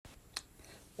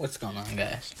What's going on,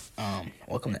 guys?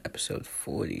 Welcome to episode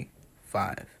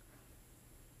 45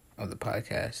 of the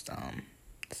podcast.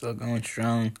 Still going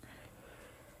strong.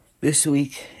 This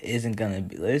week isn't gonna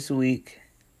be this week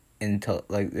until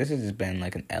this has just been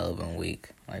like an elephant week.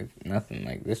 Nothing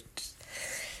like this just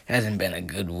hasn't been a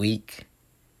good week.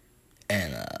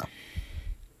 And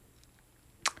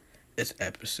this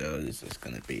episode is just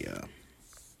gonna be I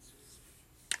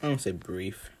don't say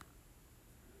brief,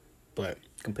 but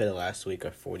compared to last week, our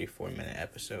 44-minute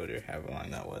episode or however long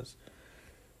that was,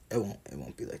 it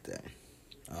won't be like that.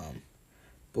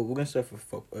 But we're gonna start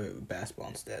with basketball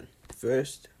instead.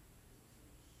 First,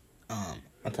 I'll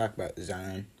talk about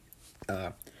Zion.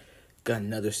 Got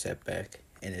another setback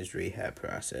in his rehab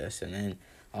process, and then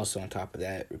also on top of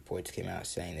that, reports came out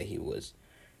saying that he was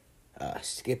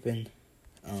skipping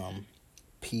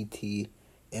PT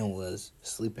and was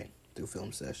sleeping through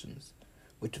film sessions.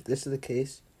 Which, if this is the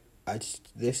case,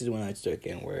 this is when I'd start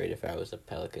getting worried if I was a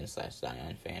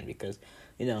Pelican/Zion fan, because,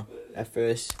 at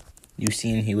first, you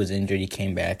seen he was injured, he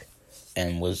came back,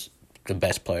 and was the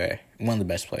best player, one of the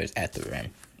best players at the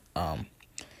rim.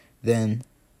 Then,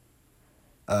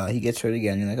 he gets hurt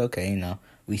again, you're like, okay,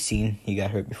 we seen he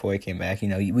got hurt before he came back, we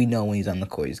know when he's on the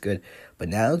court he's good, but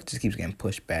now it just keeps getting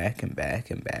pushed back and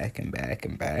back and back and back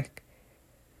and back.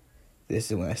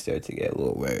 This is when I start to get a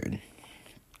little worried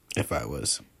if I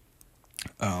was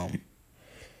a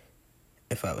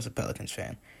Pelicans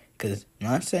fan. Because I'm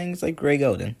not saying it's like Greg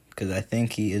Oden, because I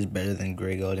think he is better than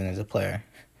Greg Oden as a player.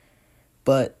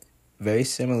 But very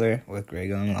similar with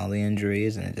Greg Oden and all the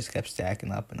injuries, and it just kept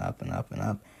stacking up and up and up and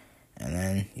up. And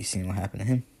then you seen what happened to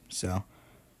him. So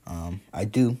I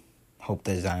do hope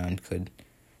that Zion could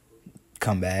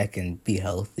come back and be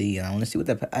healthy, and I want to see what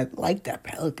I like that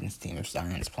Pelicans team if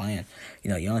Zion's playing.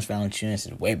 Jonas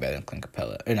Valanciunas is way better than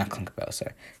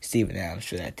Steven Adams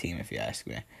for that team, if you ask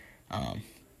me.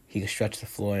 He can stretch the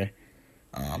floor.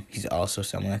 He's also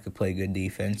someone that could play good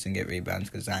defense and get rebounds,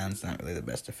 because Zion's not really the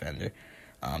best defender.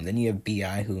 Then you have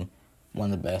B.I., who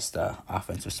one of the best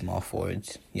offensive small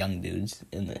forwards, young dudes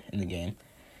in the game.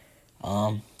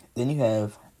 Then you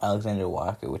have Alexander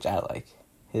Walker, which I like.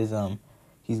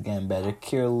 He's getting better.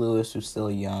 Kira Lewis, who's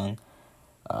still young.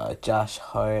 Josh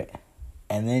Hart.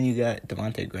 And then you got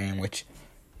Devontae Graham, which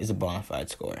is a bona fide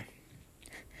scorer.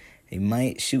 He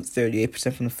might shoot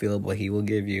 38% from the field, but he will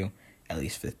give you at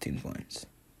least 15 points.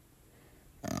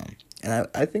 And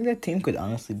I think that team could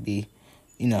honestly be,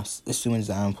 assuming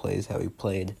Zion plays how he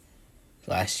played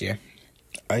last year,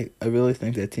 I really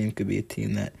think that team could be a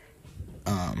team that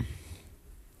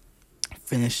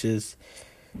finishes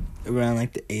around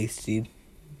like the 8th seed.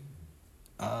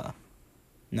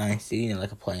 9th seed,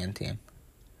 like a play-in team.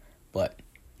 But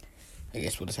I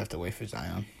guess we'll just have to wait for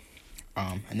Zion.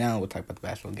 And now we'll talk about the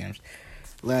basketball games.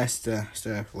 Last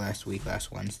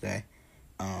Wednesday,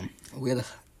 we had a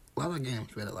lot of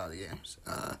games.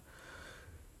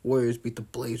 Warriors beat the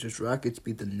Blazers. Rockets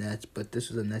beat the Nets, but this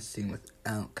was a Nets team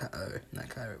without Kyrie. Not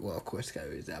Kyrie. Well, of course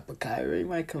Kyrie's out, but Kyrie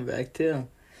might come back too.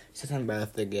 Something about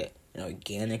if they get an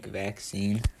organic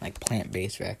vaccine, like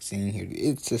plant-based vaccine here.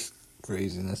 It's just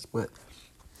craziness, but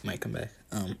might come back.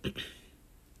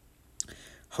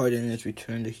 Harden, in his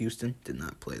return to Houston, did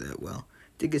not play that well.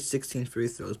 Did get 16 free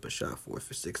throws, but shot 4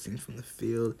 for 16 from the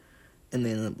field, and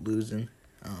they ended up losing.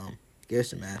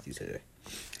 Garrison Matthews had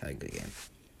a good game.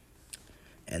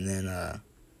 And then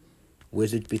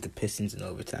Wizards beat the Pistons in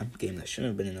overtime. Game that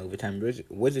shouldn't have been in overtime.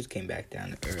 Wizards came back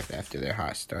down to earth after their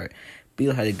hot start.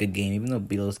 Beal had a good game, even though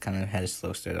Beal's kind of had a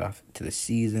slow start off to the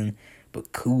season.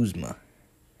 But Kuzma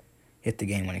hit the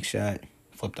game-winning shot,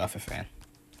 flipped off a fan.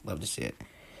 Love to see it.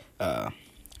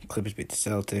 Clippers beat the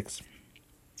Celtics.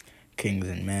 Kings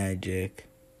and Magic.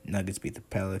 Nuggets beat the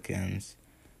Pelicans.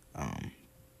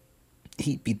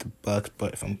 Heat beat the Bucks,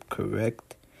 but if I'm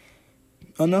correct...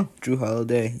 Oh, no. Drew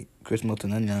Holiday, Chris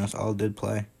Milton, and Giannis all did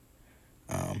play.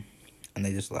 And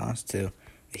they just lost to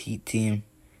a Heat team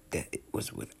that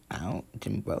was without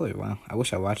Jimmy Butler. Wow. I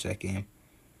wish I watched that game.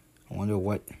 I wonder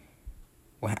what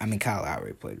Kyle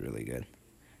Lowry played really good.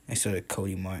 I saw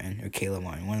Cody Martin or Caleb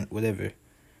Martin, whatever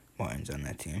Martin's on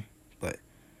that team. But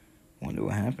I wonder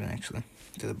what happened, actually,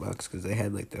 to the Bucks, because they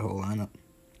had, their whole lineup.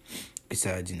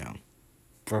 Besides,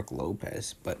 Brook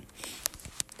Lopez, but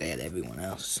they had everyone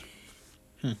else.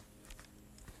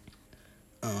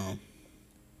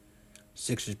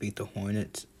 Sixers beat the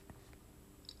Hornets.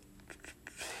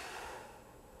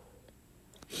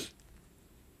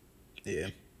 Yeah.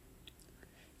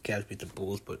 Cavs beat the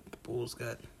Bulls, but the Bulls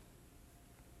got...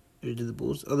 Or did the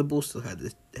Bulls... Oh, the Bulls still had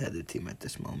their team at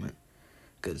this moment.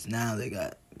 Because now they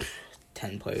got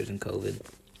 10 players in COVID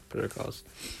protocols.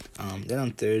 Then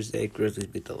on Thursday, Grizzlies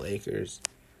beat the Lakers.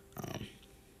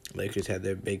 Lakers had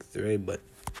their big three, but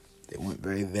they weren't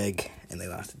very big, and they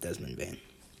lost to Desmond Bain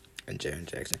and Jaren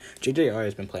Jackson. JJR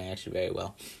has been playing actually very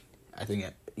well. I think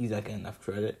he's not getting enough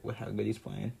credit with how good he's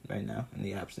playing right now in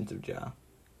the absence of Ja.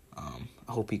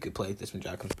 I hope he could play this when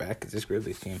Ja comes back, because this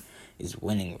Grizzlies team is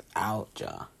winning without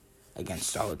Ja against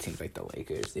solid teams like the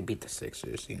Lakers. They beat the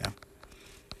Sixers,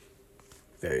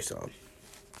 Very solid.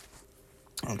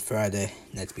 On Friday,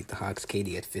 Nets beat the Hawks.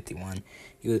 KD had 51.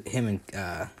 He had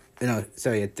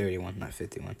 31, not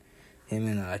 51. Him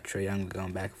and Trae Young were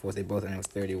going back and forth. They both ended with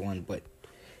 31, but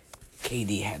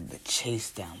KD had the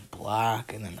chase down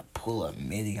block and then the pull up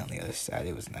midi on the other side.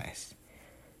 It was nice.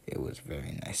 It was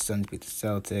very nice. Suns beat the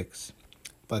Celtics.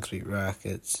 Bucks beat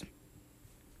Rockets.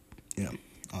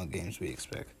 All games we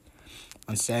expect.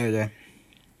 On Saturday,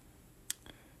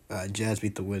 Jazz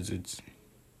beat the Wizards.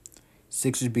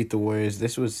 Sixers beat the Warriors.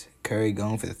 This was Curry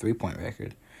going for the 3-point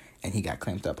record, and he got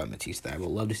clamped up by Matisse Thybulle.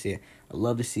 Love to see it. I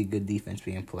love to see good defense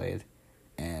being played,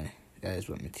 and that is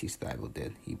what Matisse Thybulle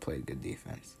did. He played good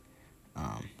defense.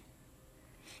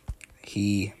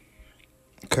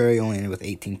 Curry only ended with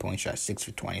 18 points, shot 6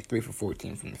 for 20, 3 for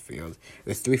 14 from the field. It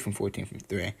was 3 from 14 from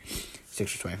 3,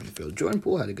 6 for 20 from the field. Jordan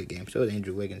Poole had a good game, so did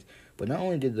Andrew Wiggins. But not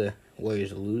only did the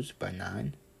Warriors lose by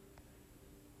 9,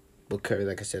 but Curry,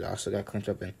 like I said, also got clinched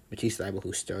up, and Matisse Thybulle,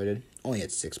 who started, only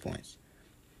had 6 points.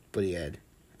 But he had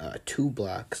 2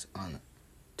 blocks on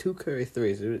 2 Curry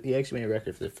threes. He actually made a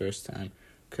record for the first time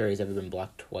Curry's ever been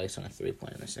blocked twice on a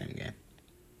 3-point in the same game.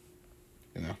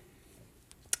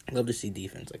 Love to see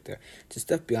defense like that. Just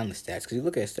stuff beyond the stats. Because you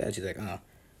look at his stats, you're like, oh,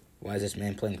 why is this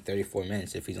man playing 34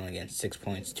 minutes if he's only getting 6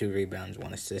 points, 2 rebounds,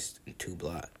 1 assist, and 2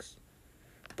 blocks?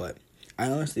 But I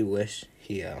honestly wish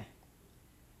he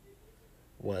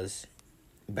was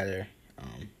better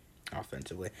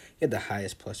offensively. He had the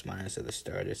highest plus-minus of the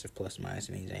starters, if plus-minus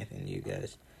means anything to you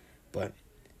guys. But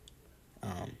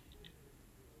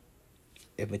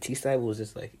if Matisse Thybulle was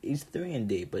just he's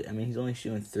 3-and-D, but I mean he's only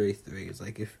shooting 3 threes.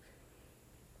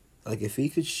 If he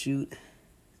could shoot,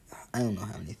 I don't know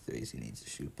how many threes he needs to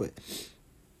shoot, but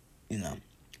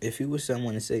if he was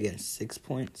someone instead of getting 6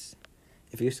 points,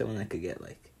 if he was someone that could get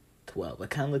 12,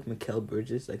 kind of like Mikal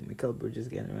Bridges, Mikal Bridges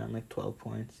getting around 12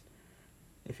 points.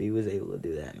 If he was able to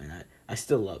do that, man, I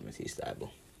still love Matisse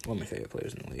Thybulle. One of my favorite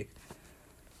players in the league.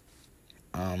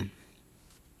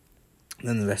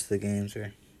 Then the rest of the games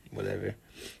or whatever.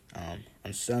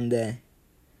 On Sunday,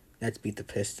 Nets beat the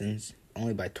Pistons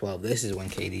only by 12. This is when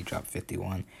KD dropped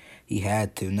 51. He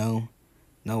had to. No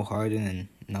Harden and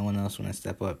no one else want to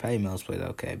step up. Patty Mills played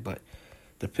okay, but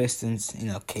the Pistons,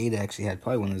 KD actually had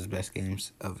probably one of his best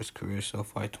games of his career so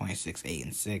far, 26, 8,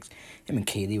 and 6. Him and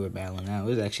KD were battling out. It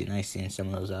was actually nice seeing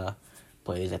some of those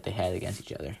plays that they had against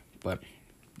each other. But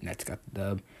Nets got the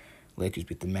dub. Lakers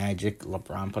beat the Magic.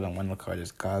 LeBron put on Wendell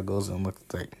Carter's goggles and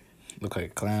looked like a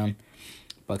clown.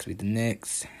 Bucks beat the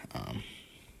Knicks.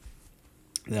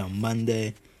 Then on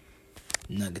Monday,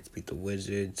 Nuggets beat the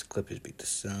Wizards. Clippers beat the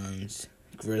Suns.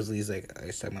 Grizzlies, like I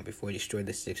was talking about before, destroyed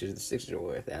the Sixers. The Sixers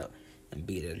were without and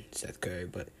beating Seth Curry,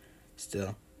 but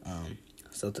still,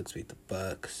 Celtics beat the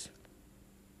Bucks.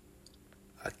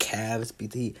 Cavs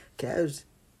beat the Heat. Cavs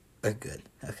are good,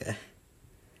 okay?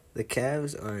 The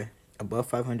Cavs are above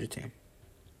 500 team.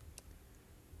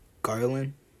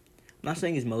 Garland, I'm not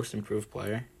saying he's most improved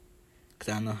player,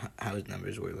 because I don't know how his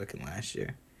numbers were looking last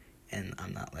year, and I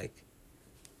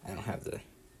don't have the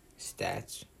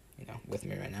stats, with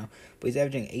me right now, but he's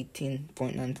averaging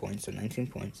 18.9 points, so 19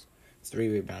 points, 3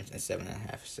 rebounds, and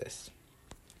 7.5 assists.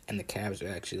 And the Cavs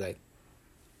are actually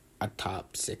a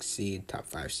top 6 seed, top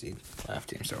 5 seed playoff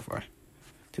team so far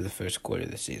through the first quarter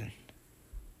of the season.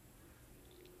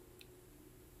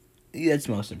 That's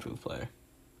most improved player.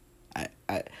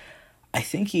 I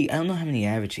think I don't know how many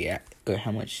or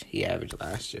how much he averaged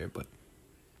last year, but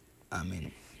I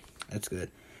mean, that's good.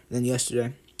 And then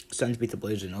yesterday, Suns beat the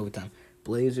Blazers in overtime.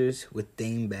 Blazers with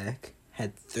Dame back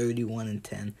had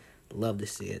 31-10. Love to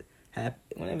see it.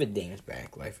 Whenever Dame's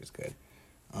back, life is good.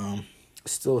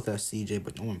 Still without CJ,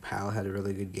 but Norman Powell had a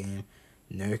really good game.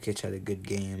 Nurkic had a good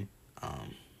game.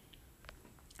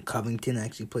 Covington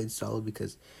actually played solid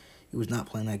because he was not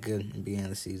playing that good in the beginning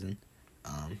of the season.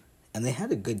 And they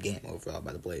had a good game overall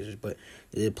by the Blazers, but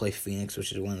they did play Phoenix,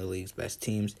 which is one of the league's best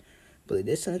teams. But they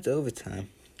did send it to overtime.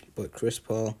 But Chris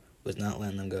Paul was not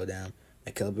letting them go down.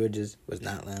 Mikal Bridges was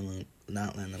not letting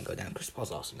them go down. Chris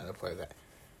Paul's also another player that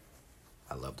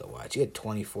I love to watch. He had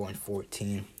 24 and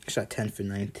 14. He shot 10 for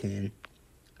 19.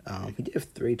 He did have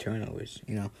 3 turnovers.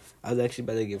 I was actually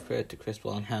about to give credit to Chris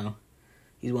Paul on how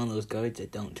he's one of those guards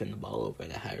that don't turn the ball over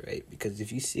at a high rate. Because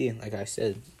if you see, like I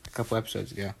said a couple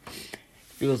episodes ago, it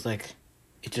feels like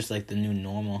it's just like the new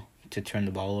normal to turn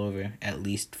the ball over at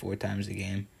least 4 times a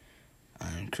game.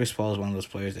 Chris Paul is one of those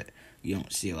players that you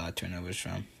don't see a lot of turnovers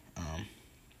from.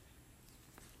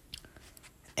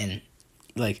 And,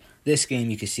 like, this game,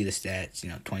 you can see the stats,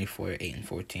 24, 8, and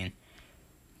 14.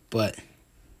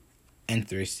 And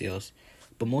 3 steals.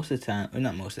 But most of the time, or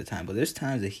not most of the time, but there's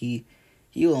times that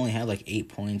he'll only have, 8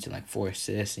 points and, 4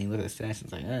 assists. And you look at the stats and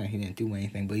it's like, he didn't do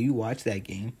anything. But you watch that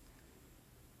game,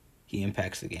 he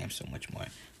impacts the game so much more.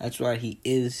 That's why he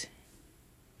is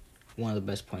one of the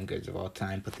best point guards of all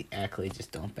time, but the accolades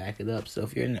just don't back it up. So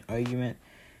if you're in an argument,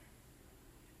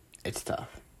 it's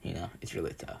tough. It's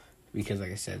really tough. Because,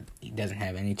 like I said, he doesn't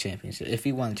have any championship. If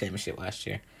he won a championship last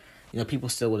year, people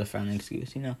still would have found an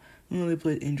excuse. They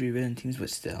played injury-ridden teams, but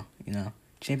still,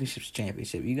 championship's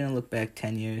championship. You're going to look back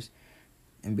 10 years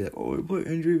and be like, we played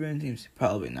injury-ridden teams.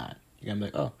 Probably not. You're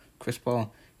going to be like, Chris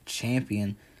Paul,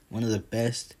 champion, one of the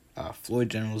best floor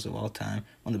generals of all time,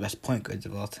 one of the best point guards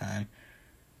of all time,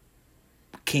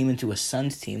 came into a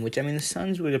Suns team, which, the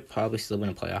Suns would have probably still been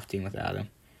a playoff team without him,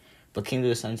 but came to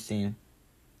a Suns team,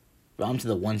 brought him to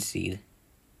the 1 seed,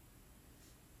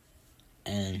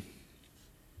 and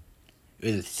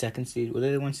was it the 2nd seed? Were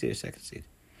they the 1 seed or 2nd seed?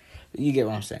 You get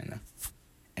what I'm saying, though.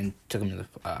 And took him to the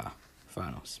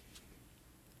finals.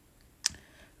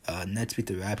 Nets beat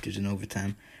the Raptors in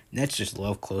overtime. Nets just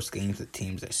love close games with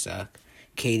teams that suck.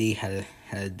 KD had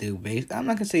to do I'm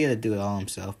not gonna say he had to do it all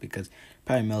himself because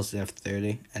Patty Mills did have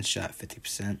 30 and shot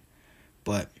 50%,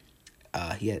 but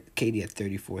KD had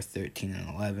 34, 13, and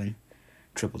 11,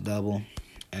 triple double,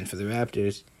 and for the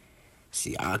Raptors,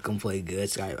 Siakam played good.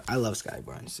 I love Scottie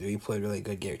Barnes. So he played really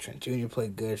good. Gary Trent Jr.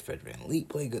 played good. Fred VanVleet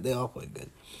played good. They all played good.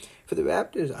 For the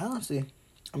Raptors, honestly,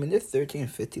 they're 13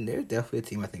 and 15. They're definitely a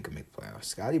team I think can make the playoffs.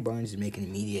 Scottie Barnes is making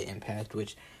immediate impact,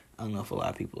 which I don't know if a lot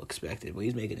of people expected, but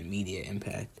he's making immediate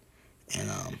impact.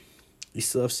 And you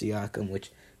still have Siakam,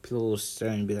 which people were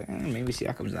starting to be like, maybe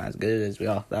Siakam's not as good as we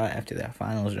all thought after that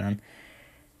finals run.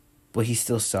 But he's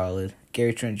still solid.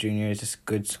 Gary Trent Jr. is just a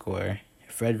good scorer.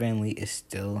 Fred VanVleet is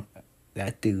still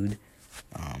that dude.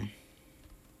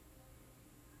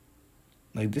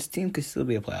 This team could still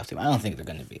be a playoff team. I don't think they're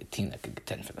going to be a team that could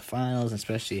contend for the finals,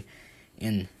 especially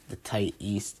in the tight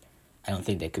East. I don't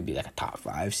think they could be a top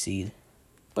 5 seed,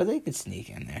 but they could sneak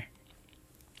in there.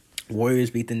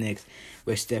 Warriors beat the Knicks,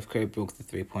 where Steph Curry broke the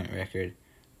 3-point record.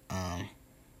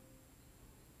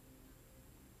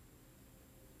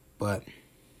 But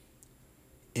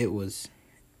it was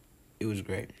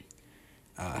great.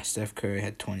 Steph Curry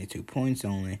had 22 points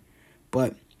only,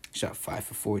 but shot 5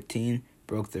 for 14,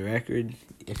 broke the record.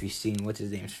 If you've seen what's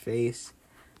his name's face,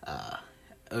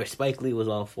 or Spike Lee was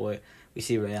all for it. We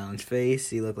see Ray Allen's face.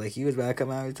 He looked like he was about to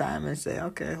come out of time and say,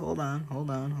 okay, hold on.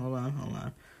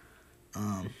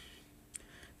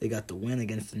 They got the win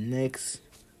against the Knicks.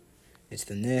 It's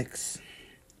the Knicks.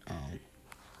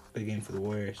 Big game for the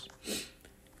Warriors.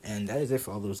 And that is it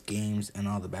for all those games and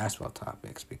all the basketball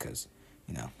topics because,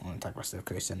 I want to talk about Steph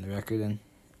Curry setting the record, and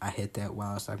I hit that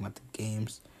while I was talking about the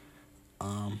games.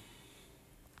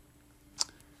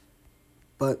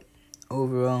 But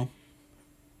overall,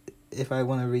 if I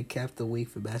want to recap the week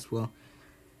for basketball,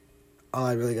 all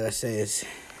I really got to say is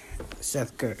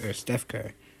Steph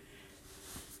Curry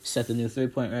set the new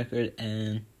 3-point record,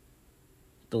 and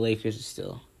the Lakers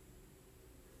are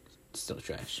still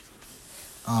trash.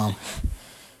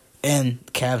 And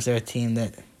Cavs are a team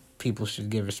that people should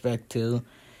give respect to.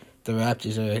 The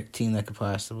Raptors are a team that could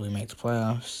possibly make the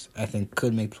playoffs. I think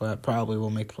probably will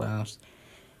make the playoffs.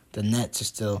 The Nets are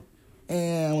still,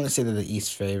 I want to say they're the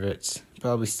East favorites.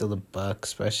 Probably still the Bucks,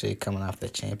 especially coming off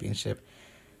that championship.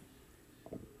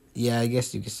 Yeah, I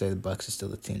guess you could say the Bucks are still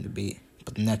the team to beat,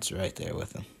 but the Nets are right there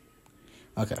with them.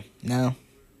 Okay, now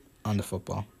on to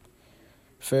football.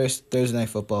 First, Thursday Night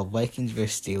Football, Vikings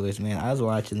versus Steelers. Man, I was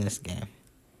watching this game.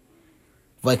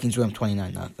 Vikings were up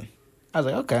 29-0. I was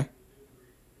like, okay.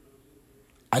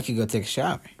 I could go take a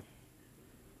shower.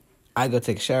 I go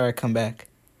take a shower, I come back.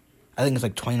 I think it's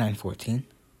 29-14.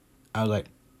 I was like,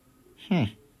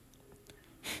 I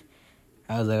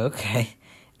was like, okay.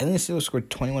 And then the Steelers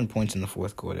scored 21 points in the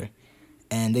fourth quarter.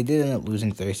 And they did end up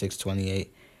losing 36-28.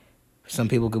 Some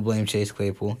people could blame Chase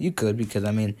Claypool. You could, because,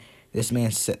 this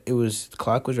man said the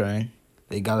clock was running.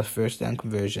 They got a first down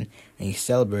conversion, and he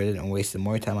celebrated and wasted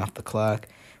more time off the clock,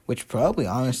 which probably,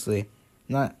 honestly,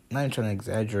 not even trying to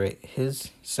exaggerate,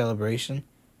 his celebration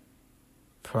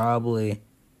probably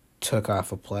took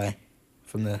off a play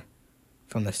from the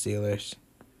Steelers.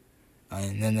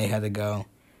 And then they had to go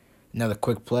another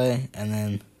quick play and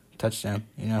then touchdown.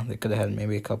 They could have had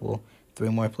maybe 3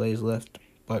 more plays left,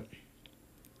 but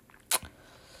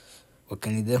what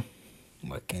can you do?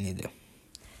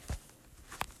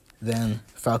 Then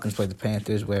Falcons played the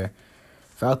Panthers, where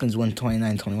Falcons won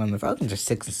 29-21. The Falcons are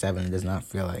 6-7. It does not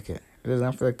feel like it. It does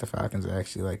not feel like the Falcons are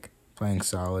actually like playing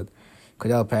solid.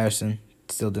 Cordell Patterson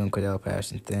still doing Cordell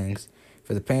Patterson things.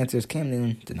 For the Panthers, Cam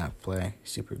Newton did not play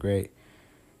super great.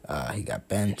 He got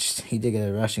benched. He did get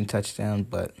a rushing touchdown,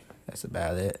 but that's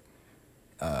about it.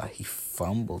 He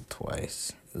fumbled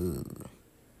twice. Ooh.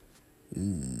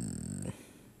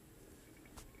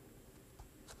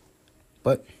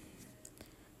 But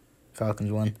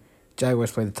Falcons won.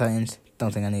 Jaguars played the Titans.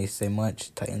 Don't think I need to say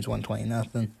much. Titans won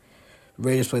 20-0.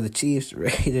 Raiders played the Chiefs.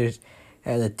 Raiders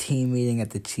had a team meeting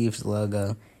at the Chiefs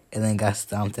logo and then got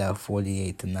stomped out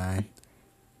 48-9.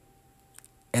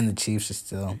 And the Chiefs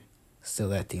are still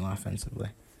that team offensively.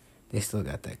 They still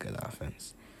got that good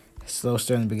offense. Slow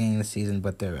start in the beginning of the season,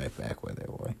 but they're right back where they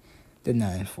were. They're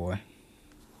 9-4.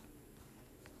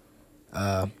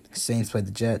 Saints played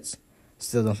the Jets.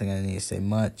 Still don't think I need to say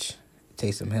much.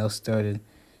 Taysom Hill started.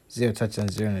 0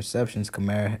 touchdowns, 0 interceptions.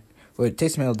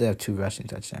 Taysom Hill did have 2 rushing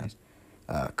touchdowns.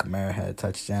 Kamara had a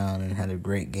touchdown and had a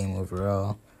great game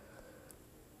overall.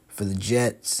 For the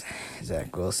Jets,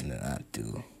 Zach Wilson did not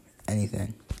do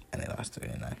anything, and they lost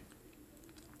 39.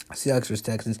 Seahawks vs.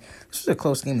 Texans. This was a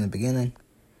close game in the beginning,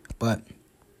 but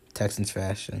Texans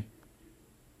fashion,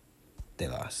 they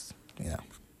lost,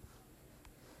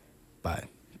 by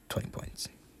 20 points.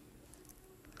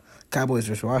 Cowboys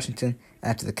vs. Washington.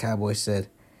 After the Cowboys said,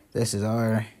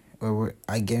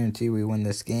 I guarantee we win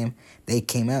this game, they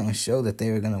came out and showed that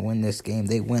they were going to win this game.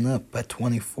 They went up by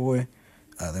 24.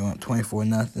 They went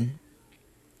 24-0.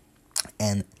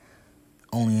 And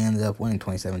only ended up winning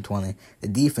 27-20. The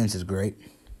defense is great.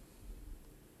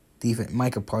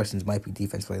 Micah Parsons might be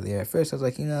defense player of the year. At first, I was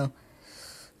like, a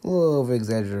little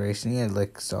over-exaggeration. He had, a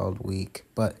solid week.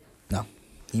 But, no,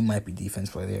 he might be defense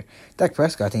player of the year. Dak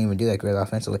Prescott didn't even do that great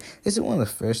offensively. This is one of the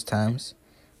first times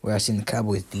where I've seen the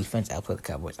Cowboys' defense outplay the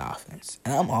Cowboys' offense.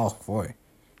 And I'm all for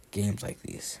games like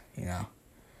these,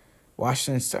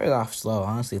 Washington started off slow.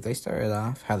 Honestly, if they started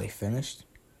off how they finished,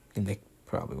 I think they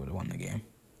probably would have won the game.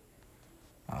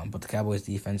 But the Cowboys'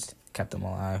 defense kept them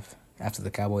alive. After the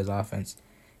Cowboys' offense,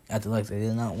 acted like they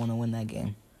did not want to win that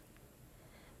game.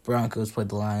 Broncos played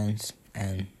the Lions,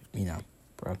 and,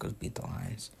 Broncos beat the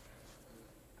Lions.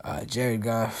 Jared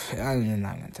Goff, I'm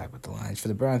not going to talk about the Lions. For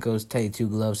the Broncos, Teddy Two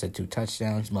Gloves had 2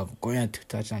 touchdowns. Melvin Gordon had 2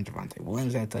 touchdowns. Javonte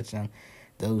Williams had a touchdown.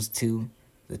 Those two,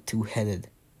 the two-headed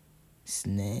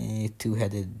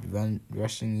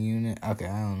rushing unit. Okay,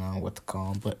 I don't know what to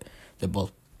call them, but they're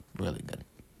both really good.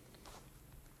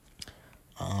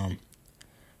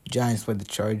 Giants played the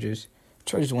Chargers.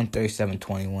 Chargers won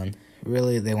 37-21.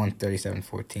 Really, they won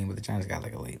 37-14, but the Giants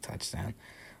got a late touchdown.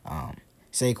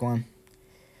 Saquon,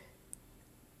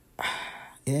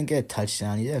 he didn't get a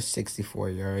touchdown. He did have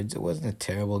 64 yards. It wasn't a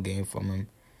terrible game from him.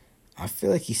 I feel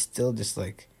like he's still just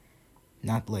I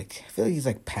feel like he's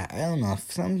I don't know.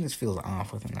 Something just feels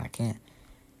off with him. I can't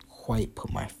quite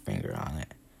put my finger on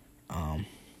it.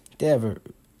 They have a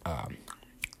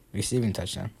receiving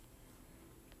touchdown.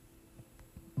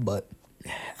 But,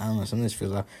 I don't know. Something just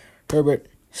feels off. Herbert,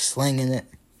 slinging it.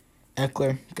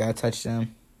 Eckler got a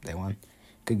touchdown. They won.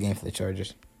 Good game for the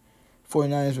Chargers.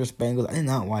 49ers vs. Bengals. I did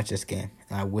not watch this game,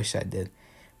 and I wish I did.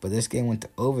 But this game went to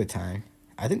overtime.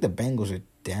 I think the Bengals are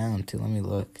down, too. Let me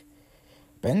look.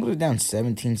 Bengals are down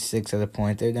 17-6 at a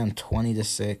point. They're down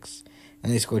 20-6.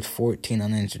 And they scored 14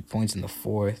 unanswered points in the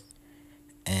fourth.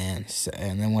 And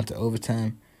then went to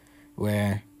overtime,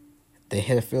 where they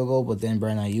hit a field goal, but then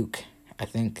Brandon Ayuk, I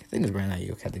think it was Brandon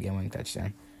Ayuk, had the game-winning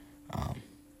touchdown.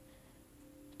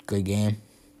 Good game.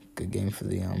 Good game for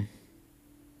the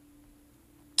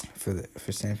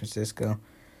for San Francisco.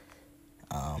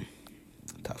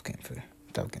 Tough game for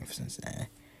Cincinnati.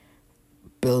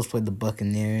 Bills played the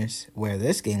Buccaneers, where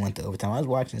this game went to overtime. I was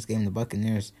watching this game. The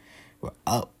Buccaneers were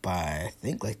up by, I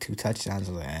think, 2 touchdowns.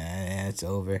 I was like, it's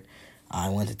over. I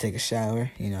went to take a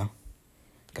shower,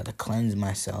 got to cleanse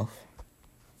myself.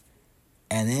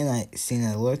 And then I seen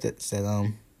an alert that said,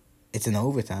 it's in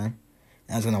overtime.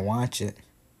 And I was going to watch it,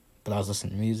 but I was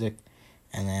listening to music.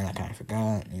 And then I kind of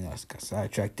forgot, I got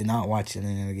sidetracked. Did not watch it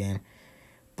in the game.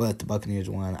 But the Buccaneers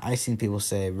won. I seen people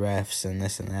say refs and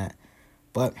this and that.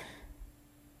 But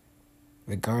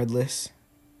regardless,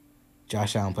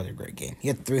 Josh Allen played a great game. He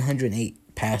had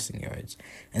 308 passing yards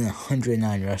and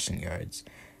 109 rushing yards.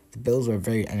 The Bills were a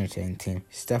very entertaining team.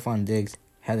 Stephon Diggs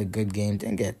had a good game.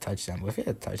 Didn't get a touchdown, but if he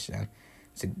had a touchdown,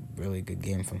 it's a really good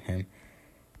game from him.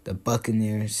 The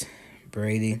Buccaneers,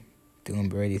 Brady, doing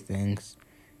Brady things.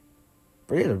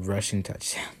 Brady had a rushing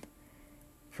touchdown.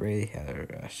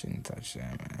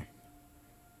 Man.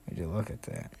 Would you look at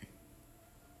that?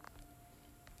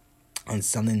 on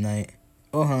Sunday night.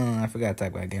 Oh, hold on, I forgot to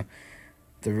talk about that game.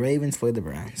 The Ravens played the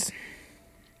Browns.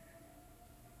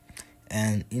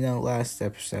 And, last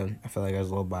episode, I felt like I was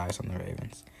a little biased on the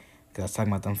Ravens. Because I was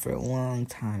talking about them for a long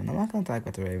time. And I'm not going to talk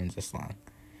about the Ravens this long.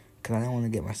 Because I don't want to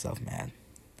get myself mad.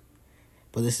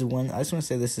 But this is I just want to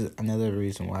say this is another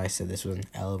reason why I said this was an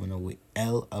L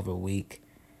of a week.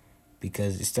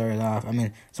 Because it started off,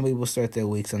 some people start their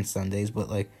weeks on Sundays. But,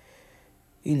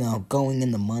 going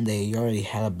into Monday, you already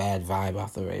had a bad vibe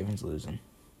off the Ravens losing.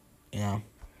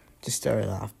 Just started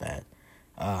off bad.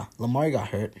 Lamar got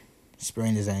hurt.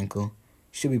 Sprained his ankle.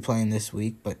 Should be playing this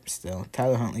week, but still.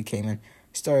 Tyler Huntley came in.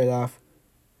 Started off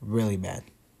really bad.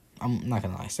 I'm not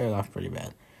going to lie. Started off pretty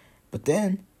bad. But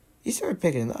then, he started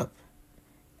picking it up.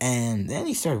 And then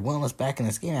he started winning us back in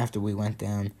this game after we went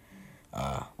down.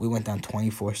 We went down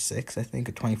 24-6, I think,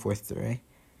 or 24-3.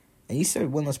 And he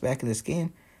started winning us back in this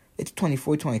game. It's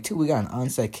 24-22. We got an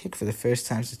onside kick for the first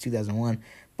time since 2001.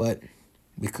 But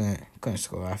we couldn't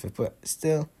score off it. But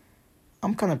still,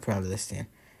 I'm kind of proud of this team.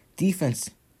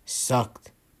 Defense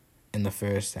sucked in the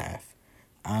first half.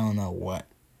 I don't know what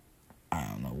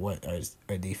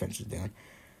our defense was doing.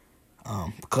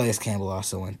 Calais Campbell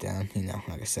also went down.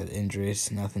 Like I said,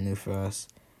 injuries, nothing new for us.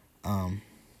 But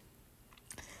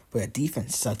yeah,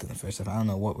 defense sucked in the first half. I don't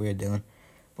know what we were doing,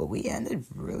 but we ended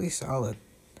really solid.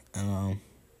 And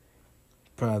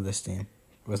proud of this team.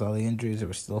 With all the injuries, they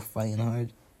were still fighting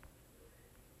hard.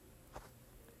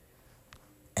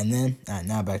 And then,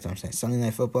 now back to what I'm saying. Sunday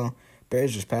Night Football,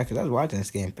 Bears vs. Packers. I was watching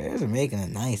this game. Bears are making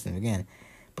it nice in the beginning.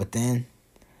 But then,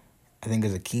 I think it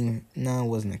was it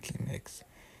wasn't Akeem Hicks.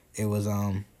 It was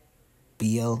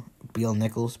Beal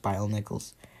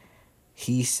Nichols.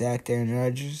 He sacked Aaron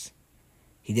Rodgers.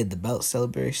 He did the belt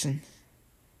celebration.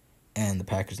 And the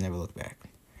Packers never looked back.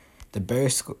 The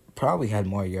Bears probably had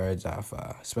more yards off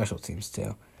special teams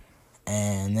too.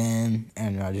 And then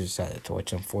Aaron Rodgers decided to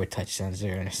torch them. 4 touchdowns,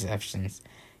 0 interceptions.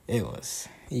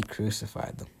 He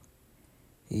crucified them.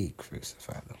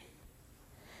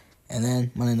 And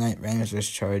then Monday night, Rams vs.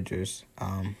 Chargers.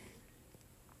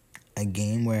 A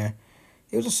game where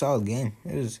it was a solid game.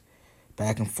 It was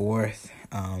back and forth.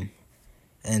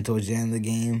 And towards the end of the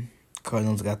game,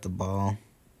 Cardinals got the ball.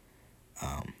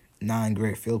 Not in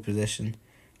great field position.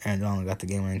 Aaron Donald got the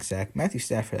game-winning sack. Matthew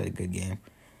Stafford had a good game.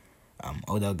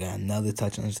 Odell got another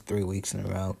touchdown 3 weeks in a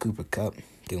row. Cooper Kupp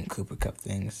doing Cooper Kupp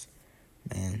things.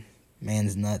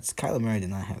 Man's nuts. Kyler Murray did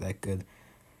not have that good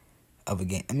of a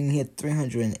game. He had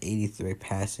 383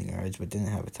 passing yards, but didn't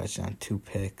have a touchdown, 2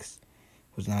 picks.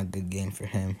 Was not a good game for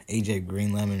him. AJ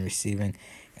Green-Lemon receiving.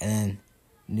 And then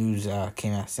news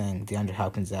came out saying DeAndre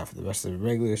Hopkins out for the rest of the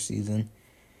regular season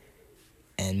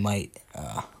and might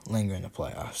linger in the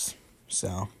playoffs.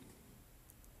 So,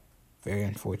 very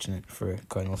unfortunate for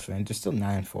Cardinals fans. They're still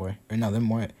 9-4. Or no, they're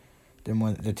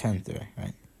 10-3,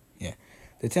 right? Yeah.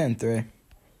 They're 10-3.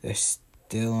 They're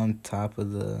still on top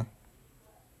of the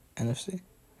NFC,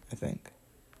 I think.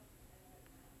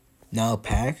 No,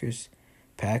 Packers.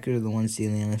 Packers are the 1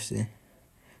 seed in the NFC.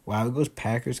 Wow, it goes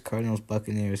Packers, Cardinals,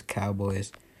 Buccaneers,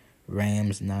 Cowboys,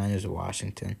 Rams, Niners,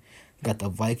 Washington. You got the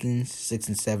Vikings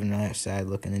 6-7 right side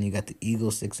looking in. You got the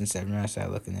Eagles 6-7 right side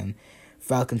looking in.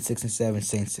 Falcons 6-7,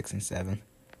 Saints 6-7.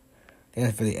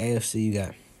 Then for the AFC, you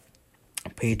got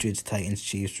Patriots, Titans,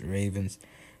 Chiefs, Ravens,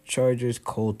 Chargers,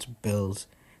 Colts, Bills.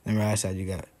 Then right side, you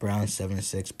got Browns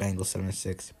 7-6, Bengals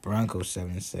 7-6, Broncos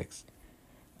 7-6.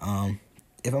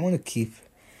 If I'm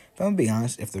gonna be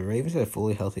honest, if the Ravens had a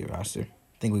fully healthy roster,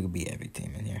 I think we could beat every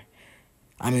team in here.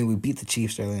 We beat the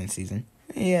Chiefs early in the season.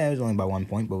 Yeah, it was only by 1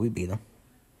 point, but we beat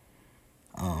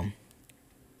them.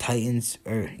 Titans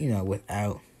are,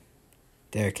 without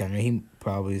Derrick Henry, he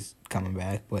probably is coming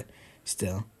back, but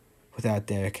still, without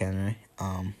Derrick Henry.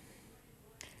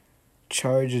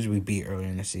 Chargers we beat earlier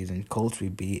in the season. Colts we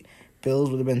beat. Bills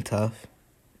would have been tough.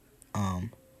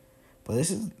 But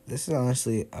this is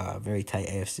honestly a very tight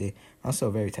AFC. Also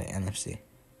a very tight NFC.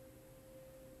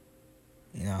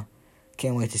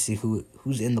 Can't wait to see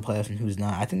who's in the playoffs and who's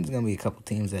not. I think there's going to be a couple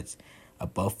teams that's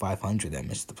above 500 that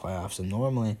missed the playoffs. So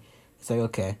normally, it's like,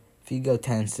 okay, if you go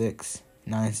 10-6,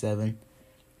 9-7,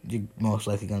 you're most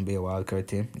likely going to be a wild card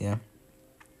team. Yeah.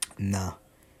 No.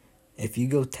 If you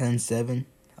go 10-7,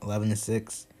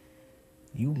 11-6,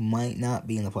 you might not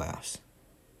be in the playoffs.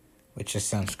 Which just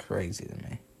sounds crazy to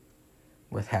me.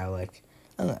 With how,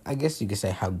 I guess you could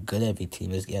say how good every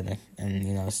team is getting.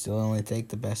 And, still only take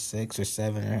the best 6 or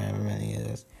 7 or however many it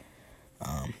is.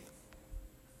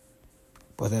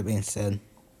 But that being said,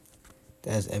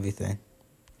 that is everything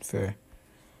for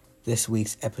this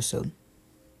week's episode.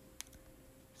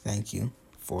 Thank you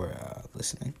for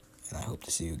listening. And I hope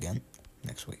to see you again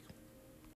next week.